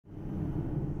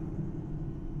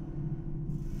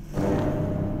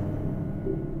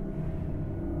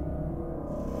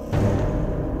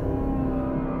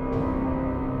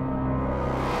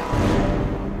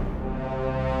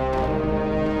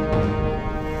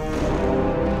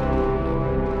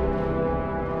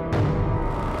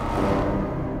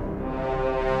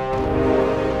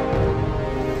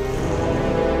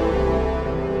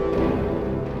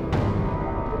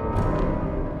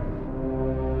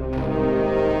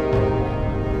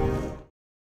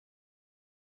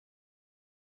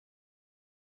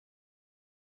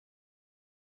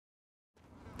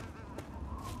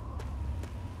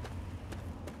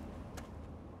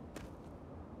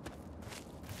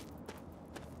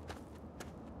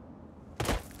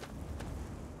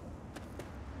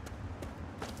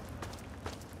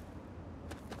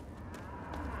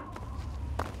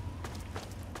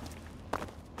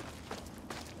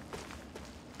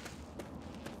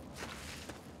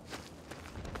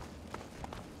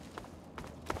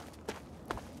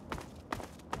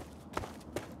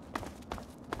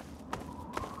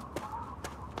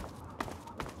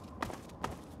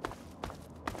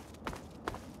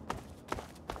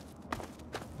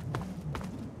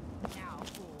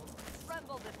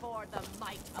for the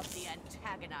might of the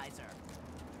Antagonizer.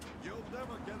 You'll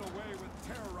never get away with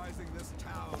terrorizing this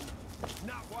town.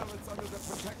 Not while it's under the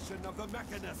protection of the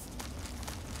Mechanist.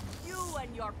 You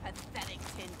and your pathetic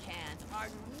tin cans are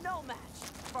no match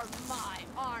for my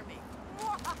army.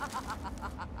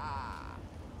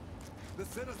 The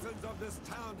citizens of this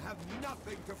town have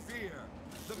nothing to fear.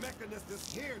 The Mechanist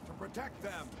is here to protect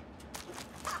them.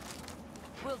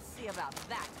 We'll see about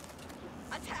that.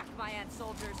 Attack my ant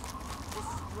soldiers.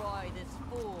 Destroy this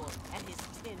fool and his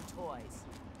tin toys.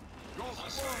 Go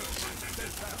forth, my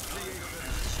steadfast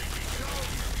creation. Show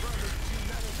your brothers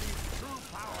humanity's true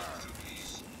power.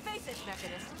 Face it,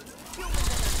 Mechanist. Humans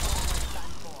and their souls are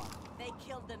done for. They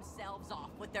killed themselves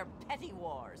off with their petty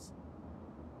wars.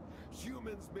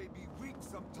 Humans may be weak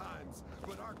sometimes,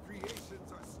 but our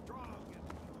creations are strong and...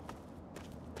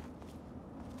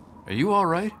 Are you all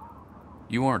right?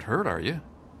 You aren't hurt, are you?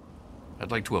 I'd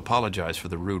like to apologize for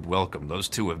the rude welcome. Those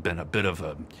two have been a bit of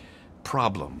a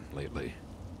problem lately.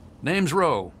 Name's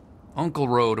Rowe. Uncle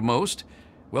Rowe to most.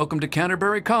 Welcome to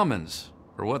Canterbury Commons.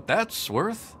 For what that's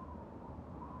worth.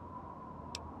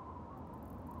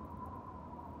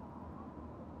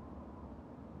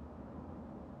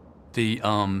 The,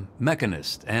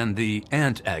 Mechanist and the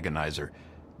Antagonizer.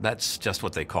 That's just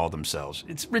what they call themselves.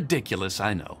 It's ridiculous,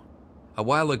 I know. A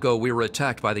while ago, we were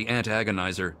attacked by the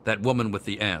Antagonizer, that woman with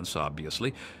the ants,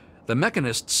 obviously. The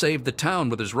Mechanist saved the town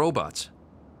with his robots.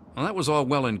 Well, that was all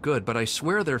well and good, but I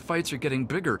swear their fights are getting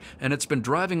bigger, and it's been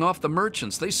driving off the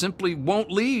merchants. They simply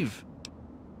won't leave.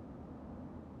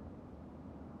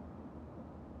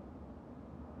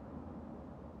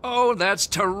 Oh, that's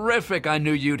terrific. I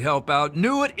knew you'd help out.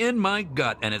 Knew it in my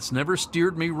gut, and it's never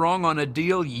steered me wrong on a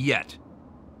deal yet.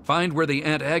 Find where the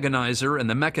Antagonizer and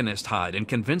the Mechanist hide and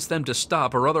convince them to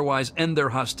stop or otherwise end their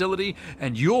hostility,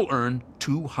 and you'll earn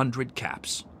 200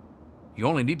 caps. You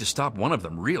only need to stop one of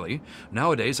them, really.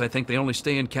 Nowadays, I think they only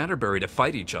stay in Canterbury to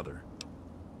fight each other.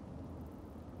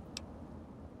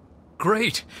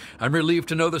 Great! I'm relieved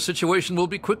to know the situation will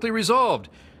be quickly resolved.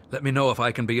 Let me know if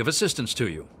I can be of assistance to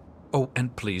you. Oh,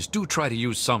 and please, do try to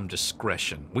use some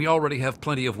discretion. We already have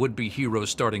plenty of would-be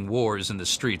heroes starting wars in the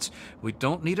streets. We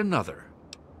don't need another.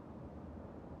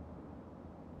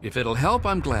 If it'll help,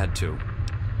 I'm glad to.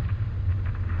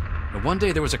 Now, one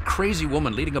day there was a crazy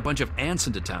woman leading a bunch of ants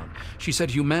into town. She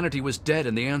said humanity was dead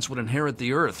and the ants would inherit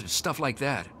the earth, stuff like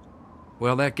that.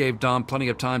 Well, that gave Dom plenty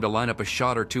of time to line up a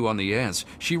shot or two on the ants.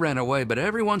 She ran away, but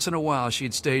every once in a while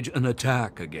she'd stage an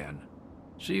attack again.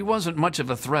 She wasn't much of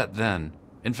a threat then.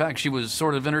 In fact, she was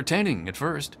sort of entertaining at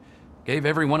first. Gave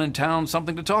everyone in town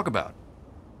something to talk about.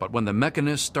 But when the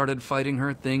Mechanists started fighting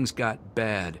her, things got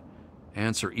bad.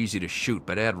 Ants are easy to shoot,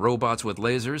 but add robots with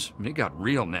lasers, it got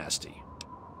real nasty.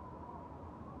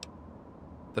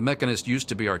 The Mechanist used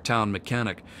to be our town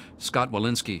mechanic, Scott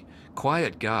Walensky.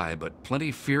 Quiet guy, but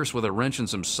plenty fierce with a wrench and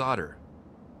some solder.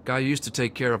 Guy used to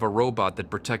take care of a robot that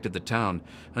protected the town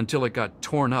until it got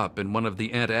torn up in one of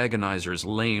the Antagonizer's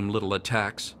lame little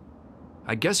attacks.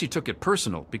 I guess he took it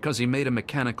personal because he made a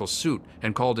mechanical suit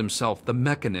and called himself the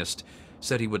Mechanist,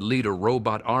 said he would lead a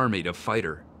robot army to fight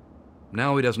her.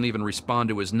 Now he doesn't even respond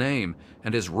to his name,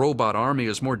 and his robot army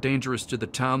is more dangerous to the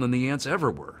town than the ants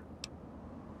ever were.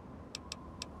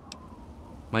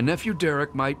 My nephew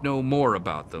Derek might know more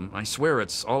about them. I swear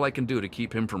it's all I can do to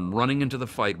keep him from running into the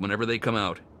fight whenever they come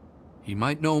out. He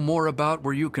might know more about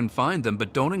where you can find them,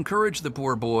 but don't encourage the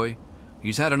poor boy.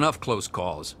 He's had enough close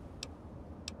calls.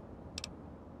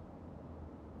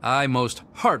 I most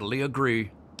heartily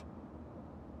agree.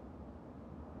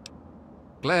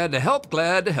 Glad to help,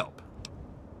 glad to help.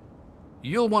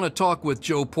 You'll want to talk with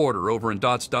Joe Porter over in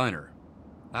Dot's Diner.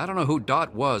 I don't know who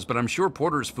Dot was, but I'm sure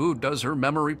Porter's food does her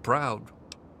memory proud.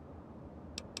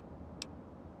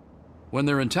 When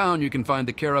they're in town, you can find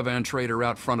the caravan trader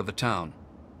out front of the town.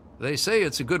 They say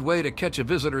it's a good way to catch a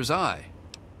visitor's eye.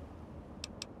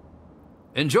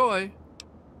 Enjoy!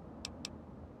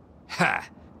 Ha!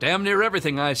 Damn near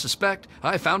everything, I suspect.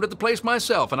 I founded the place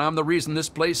myself, and I'm the reason this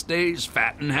place stays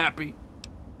fat and happy.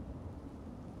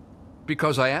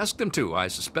 Because I asked them to, I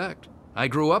suspect. I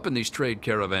grew up in these trade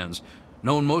caravans,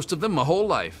 known most of them my whole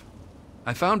life.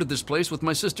 I founded this place with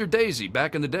my sister Daisy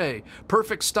back in the day.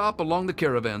 Perfect stop along the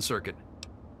caravan circuit.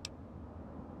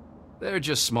 They're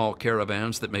just small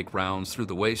caravans that make rounds through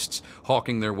the wastes,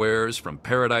 hawking their wares from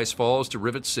Paradise Falls to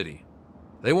Rivet City.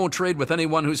 They won't trade with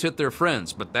anyone who's hit their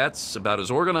friends, but that's about as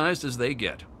organized as they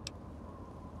get.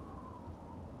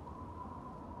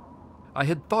 I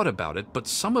had thought about it, but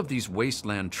some of these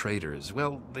wasteland traders,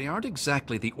 well, they aren't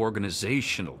exactly the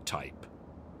organizational type.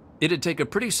 It'd take a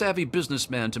pretty savvy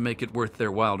businessman to make it worth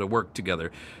their while to work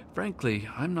together. Frankly,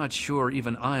 I'm not sure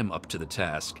even I'm up to the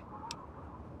task.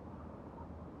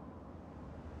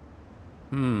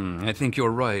 I think you're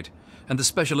right. And the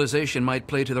specialization might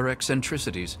play to their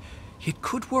eccentricities. It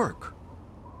could work.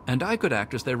 And I could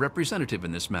act as their representative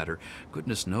in this matter.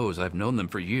 Goodness knows I've known them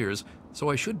for years, so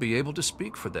I should be able to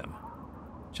speak for them.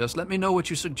 Just let me know what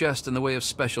you suggest in the way of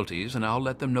specialties, and I'll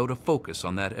let them know to focus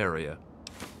on that area.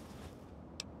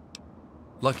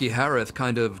 Lucky Harith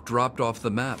kind of dropped off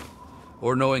the map.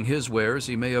 Or knowing his wares,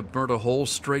 he may have burnt a hole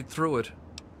straight through it.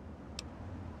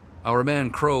 Our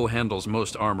man Crow handles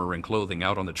most armor and clothing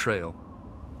out on the trail.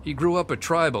 He grew up a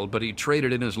tribal, but he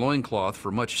traded in his loincloth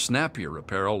for much snappier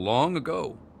apparel long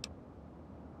ago.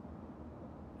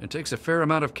 It takes a fair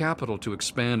amount of capital to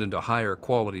expand into higher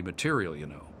quality material, you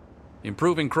know.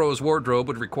 Improving Crow's wardrobe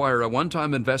would require a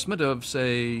one-time investment of,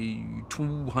 say,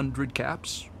 200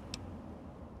 caps.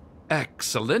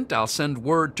 Excellent. I'll send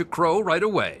word to Crow right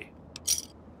away.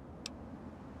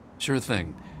 Sure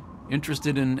thing.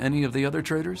 Interested in any of the other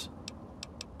traders?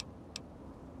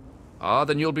 Ah,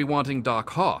 then you'll be wanting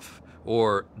Doc Hoff,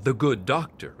 or the Good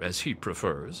Doctor, as he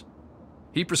prefers.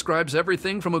 He prescribes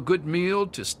everything from a good meal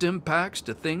to stim packs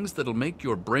to things that'll make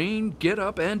your brain get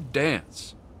up and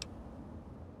dance.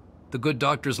 The Good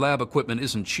Doctor's lab equipment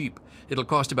isn't cheap. It'll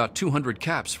cost about 200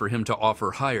 caps for him to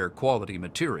offer higher quality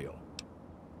material.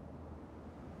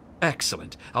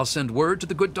 Excellent. I'll send word to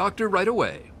the Good Doctor right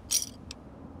away.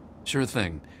 Sure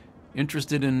thing.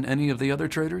 Interested in any of the other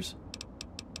traders?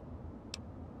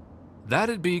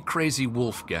 That'd be Crazy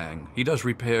Wolfgang. He does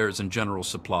repairs and general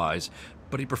supplies,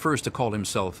 but he prefers to call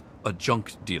himself a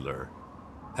junk dealer.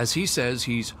 As he says,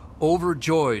 he's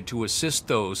overjoyed to assist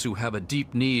those who have a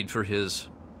deep need for his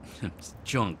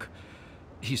junk.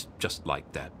 He's just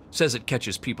like that. Says it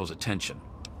catches people's attention.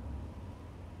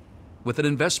 With an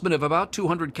investment of about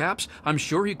 200 caps, I'm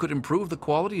sure he could improve the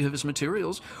quality of his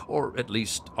materials, or at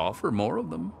least offer more of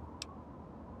them.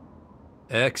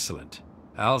 Excellent.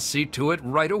 I'll see to it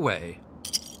right away.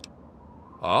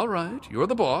 All right, you're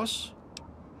the boss.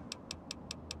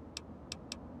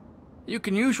 You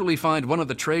can usually find one of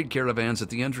the trade caravans at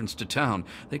the entrance to town.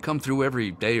 They come through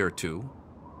every day or two.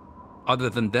 Other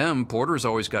than them, Porter's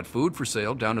always got food for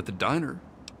sale down at the diner.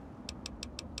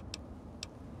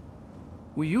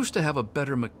 We used to have a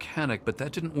better mechanic, but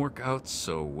that didn't work out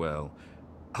so well.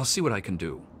 I'll see what I can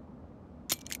do.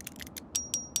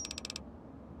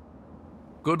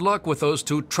 Good luck with those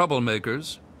two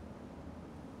troublemakers.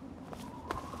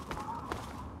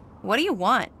 What do you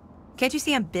want? Can't you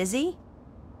see I'm busy?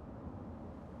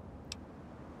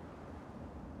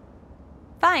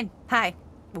 Fine. Hi.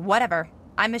 Whatever.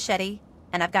 I'm Machete,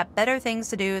 and I've got better things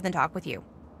to do than talk with you.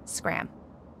 Scram.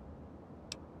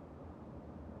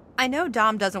 I know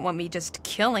Dom doesn't want me just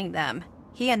killing them.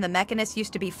 He and the Mechanist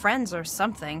used to be friends or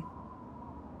something.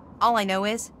 All I know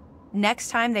is, next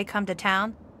time they come to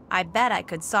town, I bet I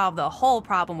could solve the whole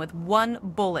problem with one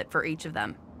bullet for each of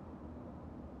them.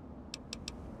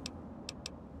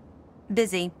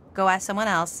 Busy. Go ask someone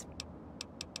else.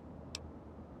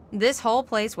 This whole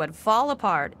place would fall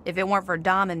apart if it weren't for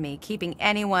Dom and me keeping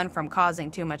anyone from causing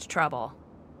too much trouble.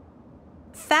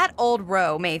 Fat old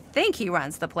Roe may think he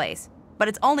runs the place, but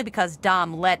it's only because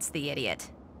Dom lets the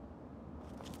idiot.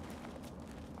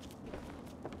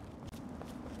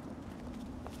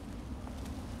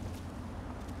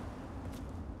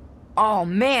 Oh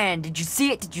man, did you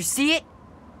see it? Did you see it?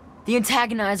 The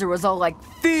antagonizer was all like,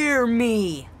 "Fear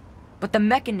me!" But the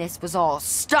Mechanist was all,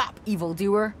 "Stop,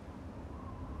 evildoer!"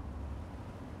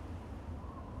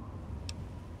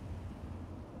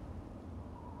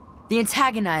 The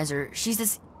antagonizer, she's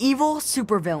this evil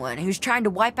supervillain who's trying to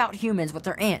wipe out humans with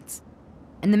her ants.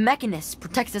 And the Mechanist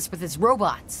protects us with his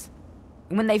robots.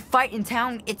 And when they fight in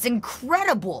town, it's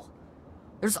incredible!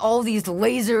 There's all these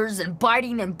lasers and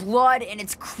biting and blood, and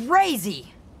it's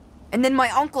crazy! And then my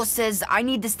uncle says I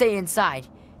need to stay inside.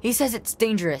 He says it's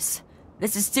dangerous.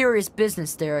 This is serious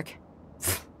business, Derek.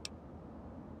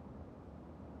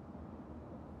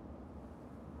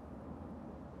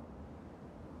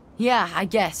 Yeah, I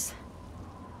guess.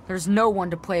 There's no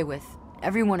one to play with.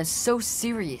 Everyone is so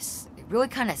serious. It really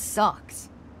kinda sucks.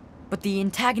 But the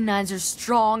antagonizer's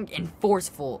strong and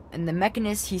forceful, and the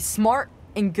Mechanist, he's smart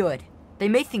and good. They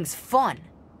make things fun.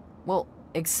 Well,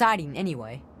 exciting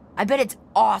anyway. I bet it's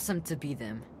awesome to be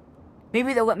them.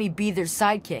 Maybe they'll let me be their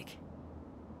sidekick.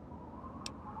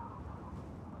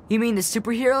 You mean the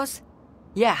superheroes?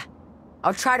 Yeah,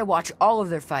 I'll try to watch all of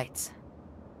their fights.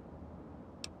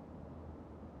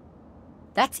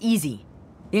 That's easy.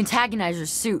 The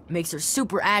antagonizer's suit makes her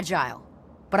super agile,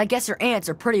 but I guess her ants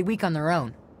are pretty weak on their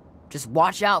own. Just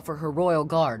watch out for her royal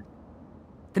guard.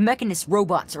 The Mechanist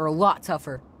robots are a lot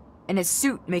tougher, and his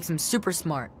suit makes him super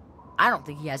smart. I don't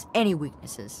think he has any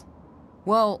weaknesses.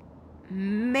 Well,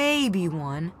 maybe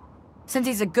one. Since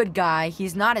he's a good guy,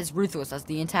 he's not as ruthless as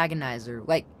the antagonizer.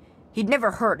 Like, he'd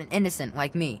never hurt an innocent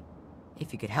like me,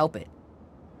 if he could help it.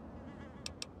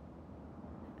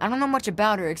 I don't know much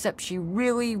about her, except she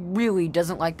really, really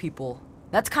doesn't like people.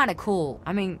 That's kinda cool.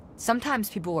 I mean, sometimes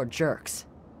people are jerks.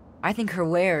 I think her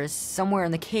lair is somewhere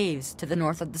in the caves to the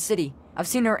north of the city. I've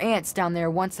seen her aunts down there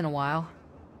once in a while.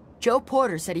 Joe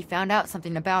Porter said he found out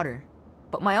something about her,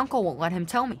 but my uncle won't let him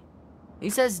tell me. He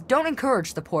says, don't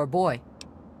encourage the poor boy.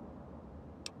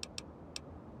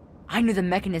 I knew the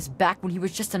Mechanist back when he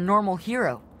was just a normal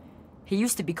hero. He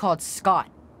used to be called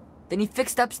Scott. Then he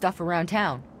fixed up stuff around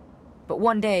town. But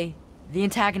one day, the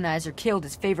antagonizer killed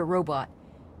his favorite robot,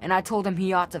 and I told him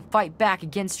he ought to fight back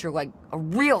against her like a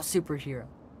real superhero.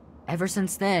 Ever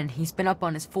since then, he's been up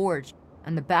on his forge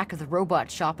and the back of the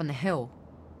robot shop on the hill,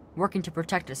 working to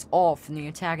protect us all from the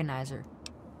antagonizer.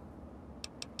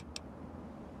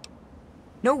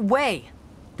 No way!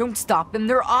 Don't stop them,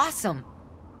 they're awesome!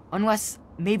 Unless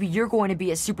maybe you're going to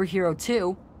be a superhero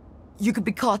too. You could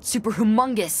be called Super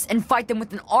Humongous and fight them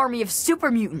with an army of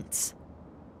super mutants.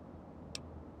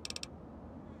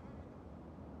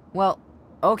 Well,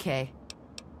 okay.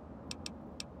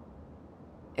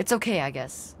 It's okay, I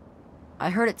guess. I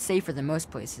heard it's safer than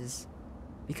most places,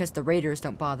 because the raiders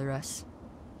don't bother us.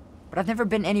 But I've never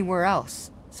been anywhere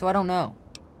else, so I don't know.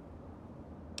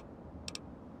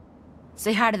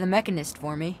 Say hi to the Mechanist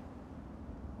for me.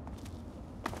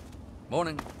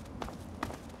 Morning.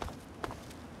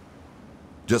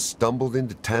 Just stumbled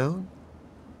into town?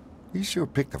 You sure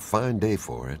picked a fine day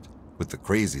for it, with the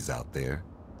crazies out there.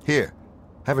 Here,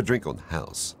 have a drink on the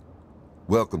house.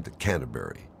 Welcome to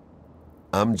Canterbury.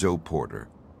 I'm Joe Porter.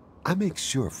 I make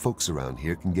sure folks around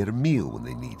here can get a meal when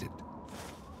they need it.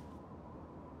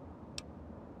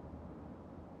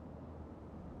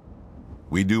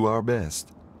 We do our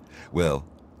best. Well,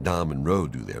 Dom and Ro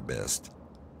do their best.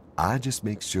 I just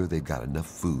make sure they've got enough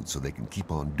food so they can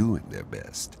keep on doing their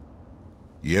best.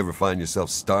 You ever find yourself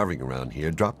starving around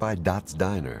here, drop by Dot's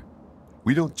Diner.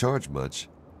 We don't charge much,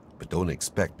 but don't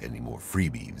expect any more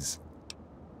freebies.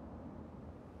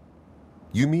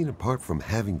 You mean apart from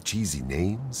having cheesy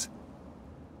names?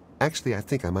 Actually, I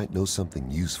think I might know something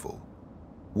useful.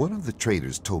 One of the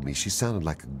traders told me she sounded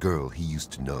like a girl he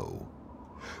used to know.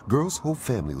 Girl's whole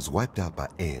family was wiped out by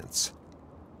ants,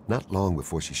 not long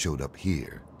before she showed up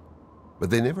here. But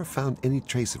they never found any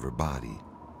trace of her body.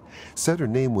 Said her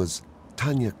name was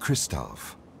Tanya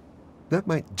Kristoff. That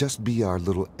might just be our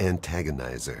little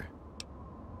antagonizer.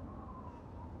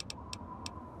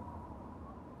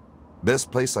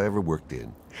 Best place I ever worked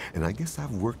in, and I guess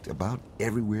I've worked about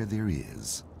everywhere there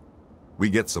is. We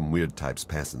get some weird types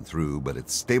passing through, but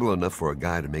it's stable enough for a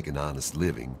guy to make an honest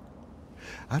living.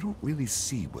 I don't really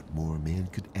see what more a man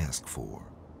could ask for.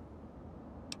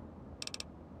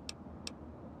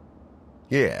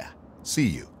 Yeah, see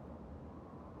you.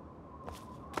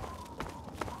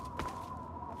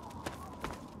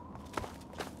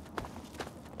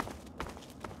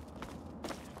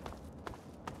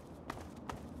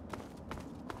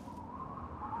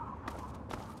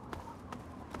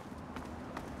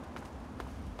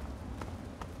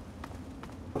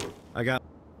 I got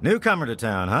newcomer to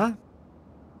town, huh?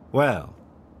 Well,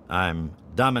 I'm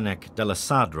Dominic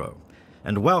Delasadro,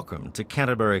 and welcome to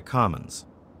Canterbury Commons.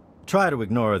 Try to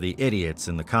ignore the idiots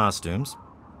in the costumes.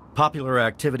 Popular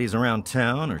activities around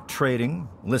town are trading,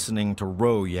 listening to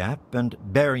Ro yap, and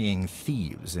burying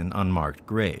thieves in unmarked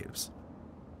graves.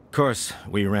 Of course,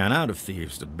 we ran out of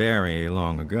thieves to bury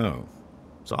long ago.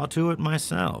 Saw to it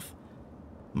myself.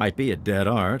 Might be a dead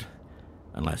art,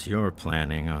 unless you're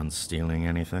planning on stealing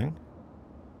anything.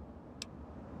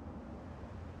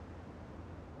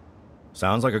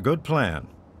 Sounds like a good plan.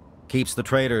 Keeps the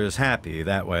traders happy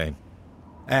that way.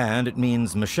 And it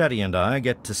means Machete and I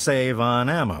get to save on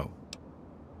ammo.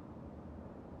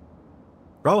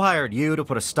 Ro hired you to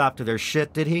put a stop to their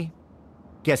shit, did he?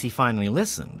 Guess he finally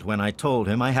listened when I told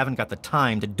him I haven't got the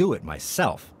time to do it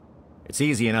myself. It's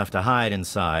easy enough to hide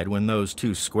inside when those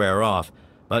two square off,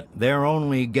 but they're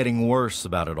only getting worse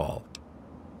about it all.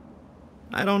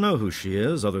 I don't know who she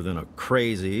is other than a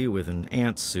crazy with an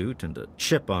ant suit and a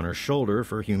chip on her shoulder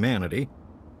for humanity.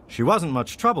 She wasn't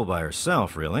much trouble by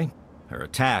herself, really. Her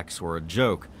attacks were a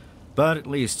joke, but at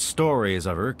least stories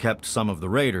of her kept some of the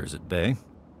raiders at bay.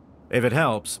 If it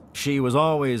helps, she was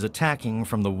always attacking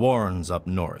from the Warrens up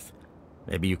north.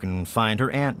 Maybe you can find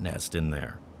her ant nest in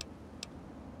there.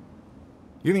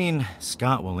 You mean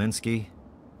Scott Walensky?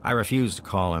 I refuse to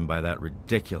call him by that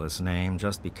ridiculous name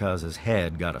just because his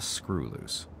head got a screw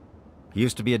loose. He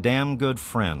used to be a damn good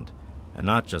friend, and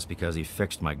not just because he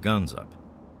fixed my guns up.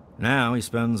 Now he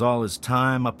spends all his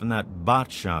time up in that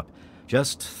bot shop,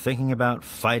 just thinking about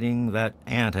fighting that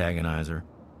antagonizer.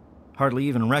 Hardly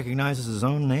even recognizes his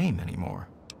own name anymore.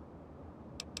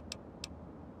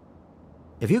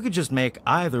 If you could just make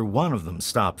either one of them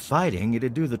stop fighting,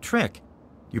 it'd do the trick.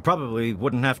 You probably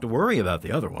wouldn't have to worry about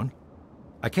the other one.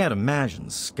 I can't imagine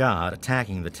Scott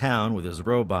attacking the town with his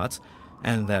robots,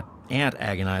 and that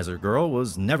antagonizer girl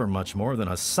was never much more than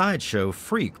a sideshow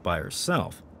freak by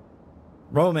herself.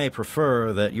 Ro may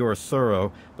prefer that you're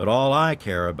thorough, but all I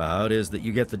care about is that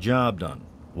you get the job done,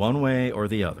 one way or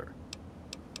the other.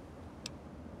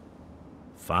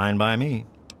 Fine by me.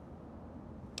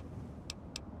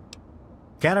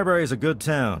 Canterbury's a good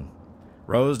town.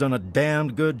 Ro's done a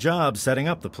damned good job setting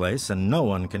up the place, and no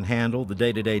one can handle the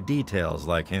day-to-day details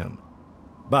like him.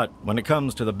 But when it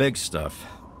comes to the big stuff,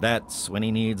 that's when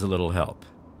he needs a little help.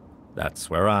 That's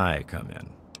where I come in.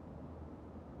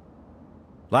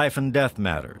 Life and death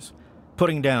matters,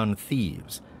 putting down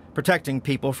thieves, protecting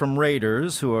people from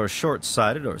raiders who are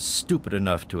short-sighted or stupid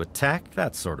enough to attack,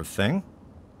 that sort of thing.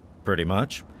 Pretty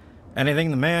much.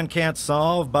 Anything the man can't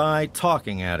solve by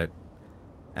talking at it.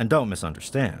 And don't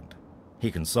misunderstand. He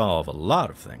can solve a lot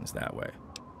of things that way.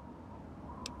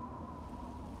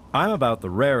 I'm about the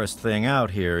rarest thing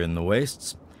out here in the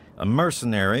wastes, a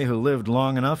mercenary who lived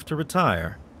long enough to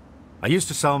retire. I used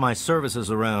to sell my services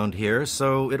around here,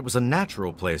 so it was a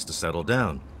natural place to settle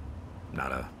down.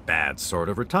 Not a bad sort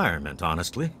of retirement,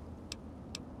 honestly.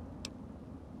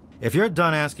 If you're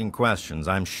done asking questions,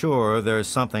 I'm sure there's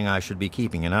something I should be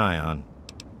keeping an eye on.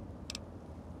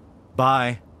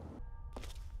 Bye.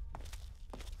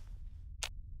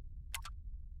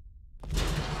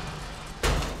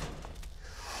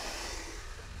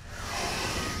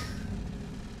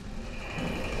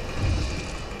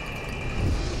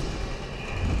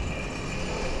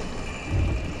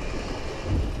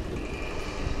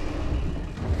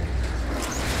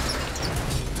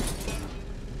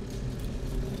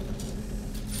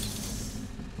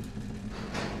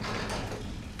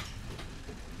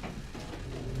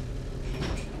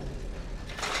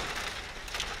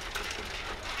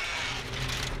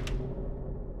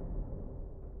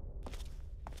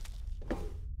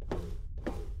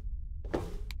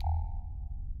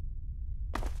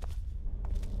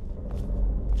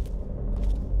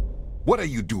 What are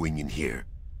you doing in here?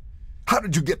 How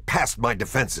did you get past my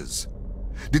defenses?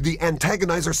 Did the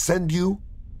antagonizer send you?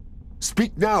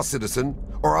 Speak now, citizen,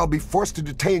 or I'll be forced to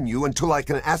detain you until I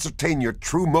can ascertain your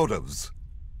true motives.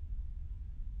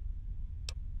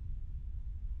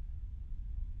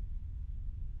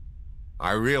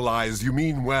 I realize you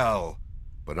mean well,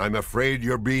 but I'm afraid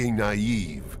you're being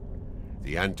naive.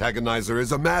 The antagonizer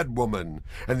is a madwoman,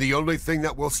 and the only thing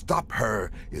that will stop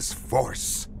her is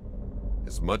force.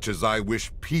 As much as I wish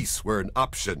peace were an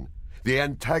option, the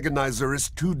antagonizer is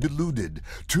too deluded,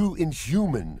 too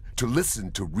inhuman to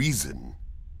listen to reason.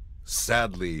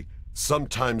 Sadly,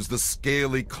 sometimes the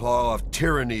scaly claw of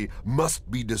tyranny must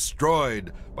be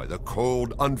destroyed by the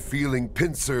cold, unfeeling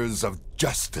pincers of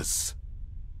justice.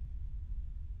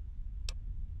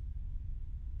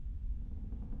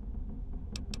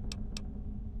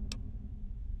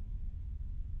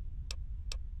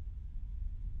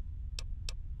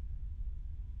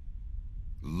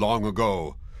 Long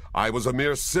ago, I was a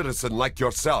mere citizen like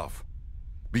yourself.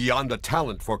 Beyond a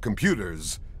talent for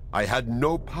computers, I had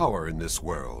no power in this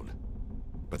world.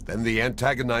 But then the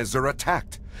antagonizer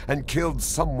attacked and killed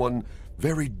someone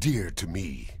very dear to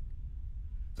me.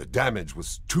 The damage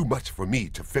was too much for me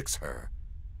to fix her,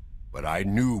 but I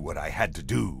knew what I had to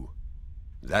do.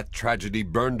 That tragedy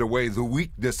burned away the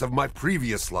weakness of my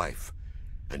previous life,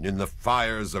 and in the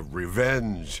fires of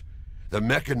revenge, the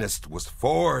Mechanist was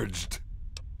forged.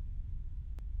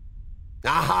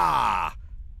 Aha!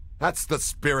 That's the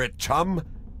spirit, chum.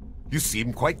 You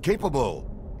seem quite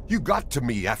capable. You got to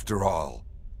me, after all.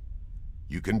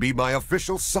 You can be my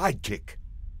official sidekick.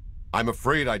 I'm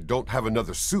afraid I don't have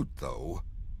another suit, though.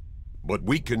 But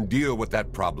we can deal with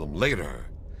that problem later.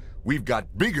 We've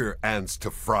got bigger ants to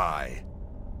fry.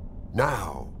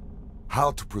 Now,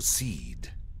 how to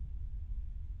proceed?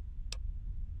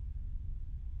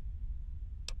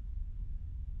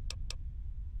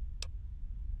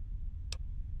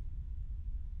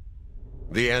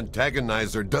 The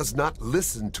antagonizer does not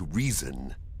listen to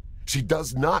reason. She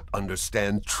does not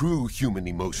understand true human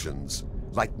emotions,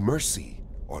 like mercy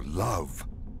or love.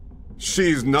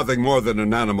 She's nothing more than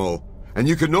an animal, and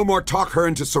you can no more talk her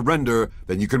into surrender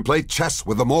than you can play chess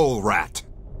with a mole rat.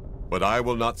 But I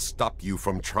will not stop you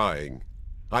from trying.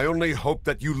 I only hope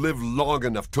that you live long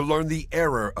enough to learn the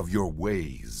error of your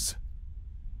ways.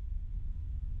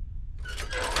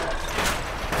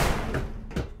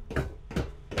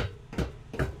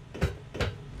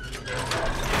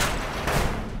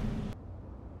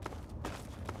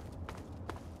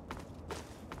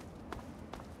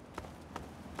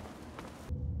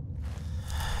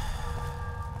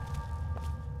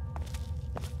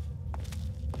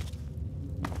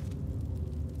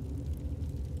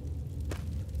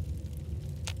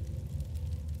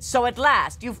 So at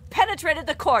last, you've penetrated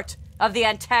the court of the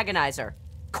antagonizer,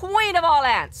 queen of all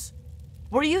ants.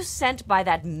 Were you sent by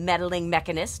that meddling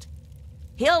mechanist?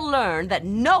 He'll learn that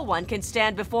no one can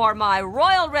stand before my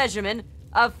royal regimen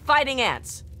of fighting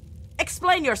ants.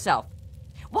 Explain yourself.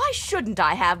 Why shouldn't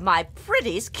I have my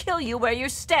pretties kill you where you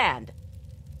stand?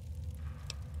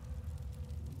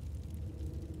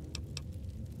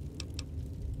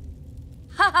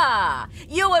 Ha ha!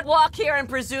 You would walk here and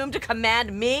presume to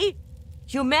command me?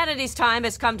 Humanity's time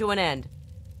has come to an end.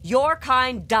 Your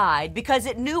kind died because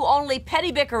it knew only petty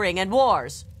bickering and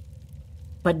wars.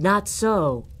 But not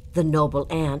so, the noble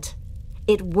ant.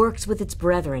 It works with its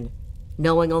brethren,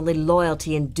 knowing only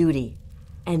loyalty and duty.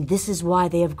 And this is why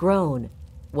they have grown,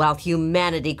 while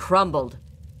humanity crumbled.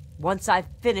 Once I've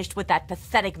finished with that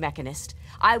pathetic mechanist,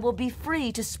 I will be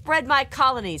free to spread my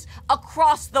colonies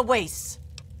across the wastes.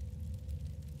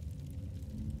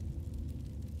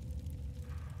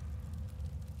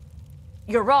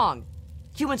 You're wrong.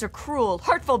 Humans are cruel,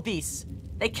 hurtful beasts.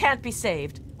 They can't be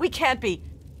saved. We can't be...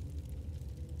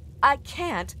 I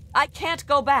can't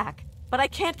go back. But I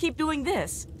can't keep doing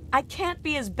this. I can't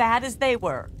be as bad as they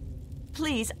were.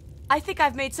 Please, I think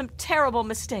I've made some terrible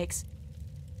mistakes.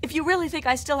 If you really think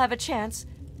I still have a chance,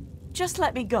 just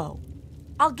let me go.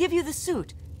 I'll give you the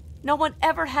suit. No one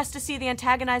ever has to see the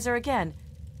antagonizer again.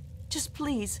 Just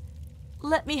please,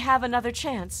 let me have another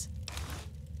chance.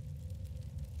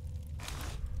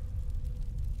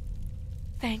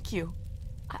 Thank you.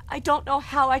 I don't know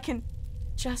how I can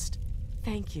just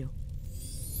thank you.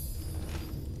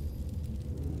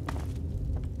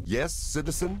 Yes,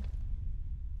 citizen?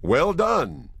 Well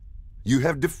done. You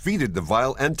have defeated the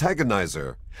vile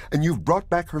antagonizer, and you've brought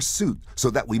back her suit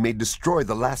so that we may destroy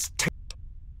the last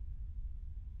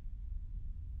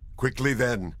Quickly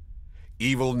then.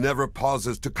 Evil never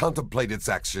pauses to contemplate its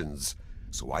actions,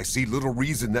 so I see little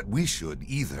reason that we should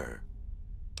either.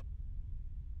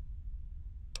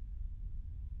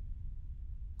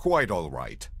 Quite all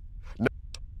right.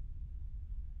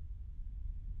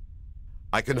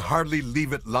 I can hardly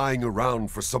leave it lying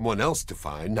around for someone else to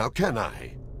find, now can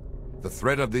I? The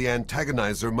threat of the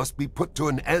antagonizer must be put to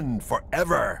an end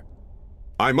forever.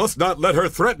 I must not let her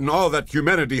threaten all that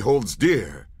humanity holds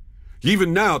dear.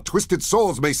 Even now, twisted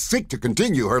souls may seek to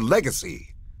continue her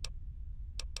legacy.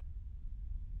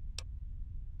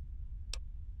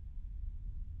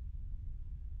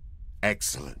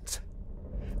 Excellent.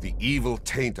 The evil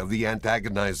taint of the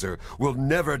antagonizer will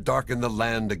never darken the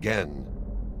land again.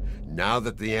 Now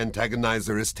that the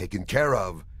antagonizer is taken care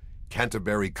of,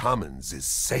 Canterbury Commons is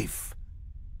safe.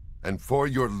 And for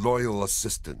your loyal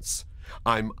assistance,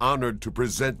 I'm honored to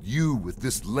present you with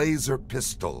this laser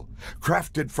pistol,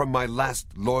 crafted from my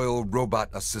last loyal robot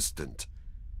assistant.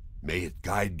 May it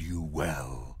guide you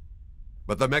well.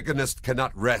 But the Mechanist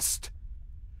cannot rest.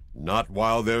 Not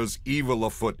while there's evil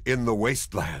afoot in the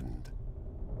wasteland.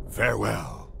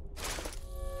 Farewell.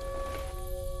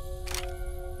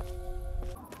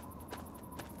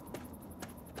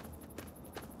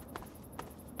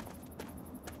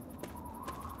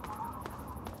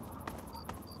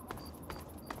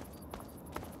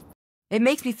 It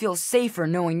makes me feel safer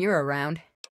knowing you're around.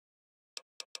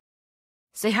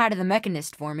 Say hi to the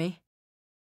Mechanist for me.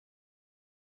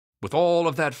 With all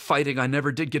of that fighting, I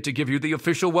never did get to give you the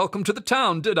official welcome to the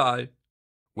town, did I?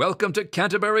 Welcome to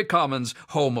Canterbury Commons,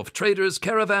 home of traders,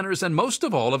 caravanners, and most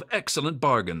of all of excellent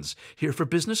bargains. Here for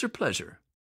business or pleasure?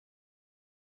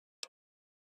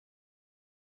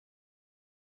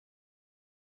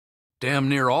 Damn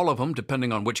near all of them,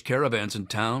 depending on which caravan's in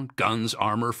town. Guns,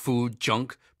 armor, food,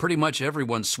 junk. Pretty much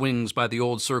everyone swings by the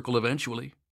old circle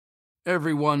eventually.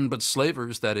 Everyone but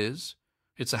slavers, that is.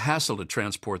 It's a hassle to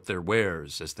transport their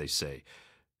wares, as they say.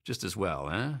 Just as well,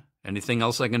 eh? Anything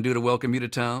else I can do to welcome you to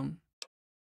town?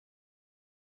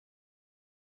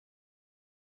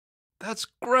 That's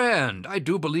grand. I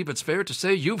do believe it's fair to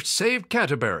say you've saved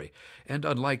Canterbury. And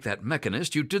unlike that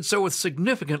Mechanist, you did so with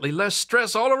significantly less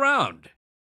stress all around.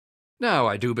 Now,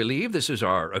 I do believe this is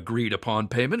our agreed-upon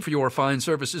payment for your fine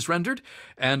services rendered,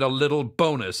 and a little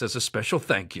bonus as a special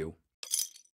thank you.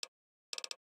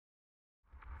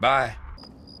 Bye.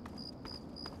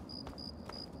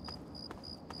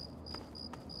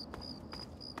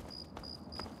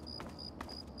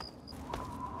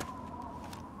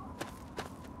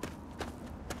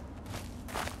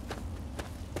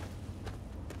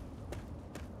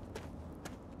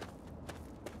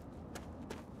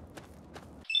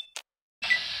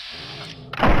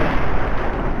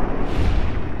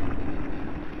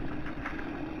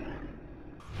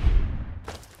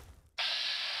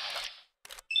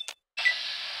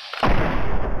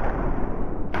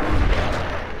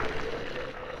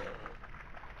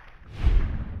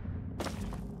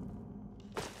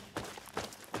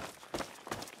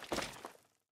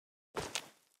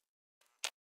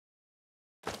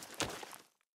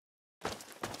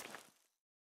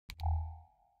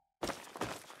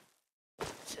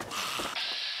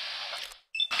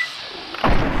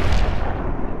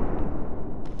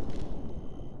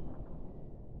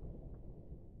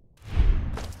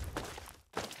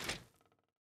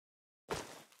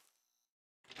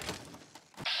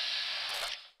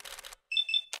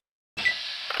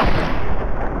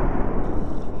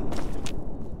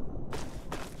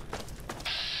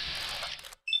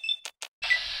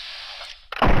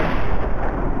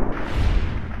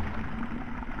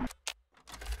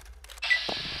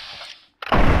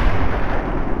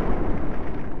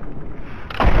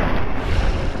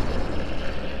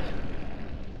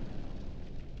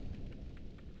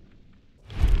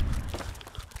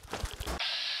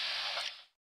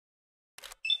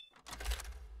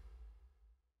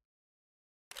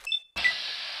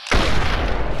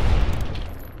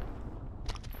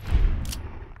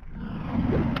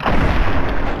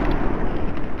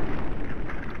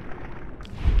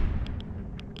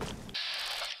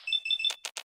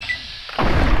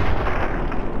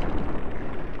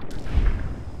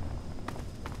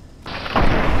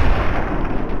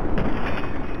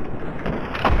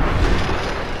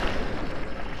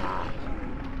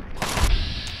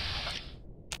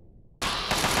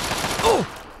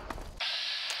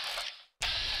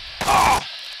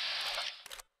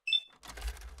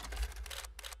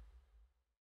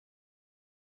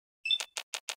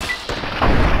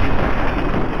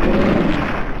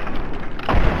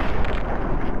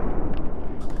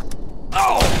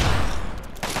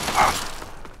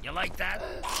 You like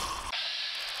that?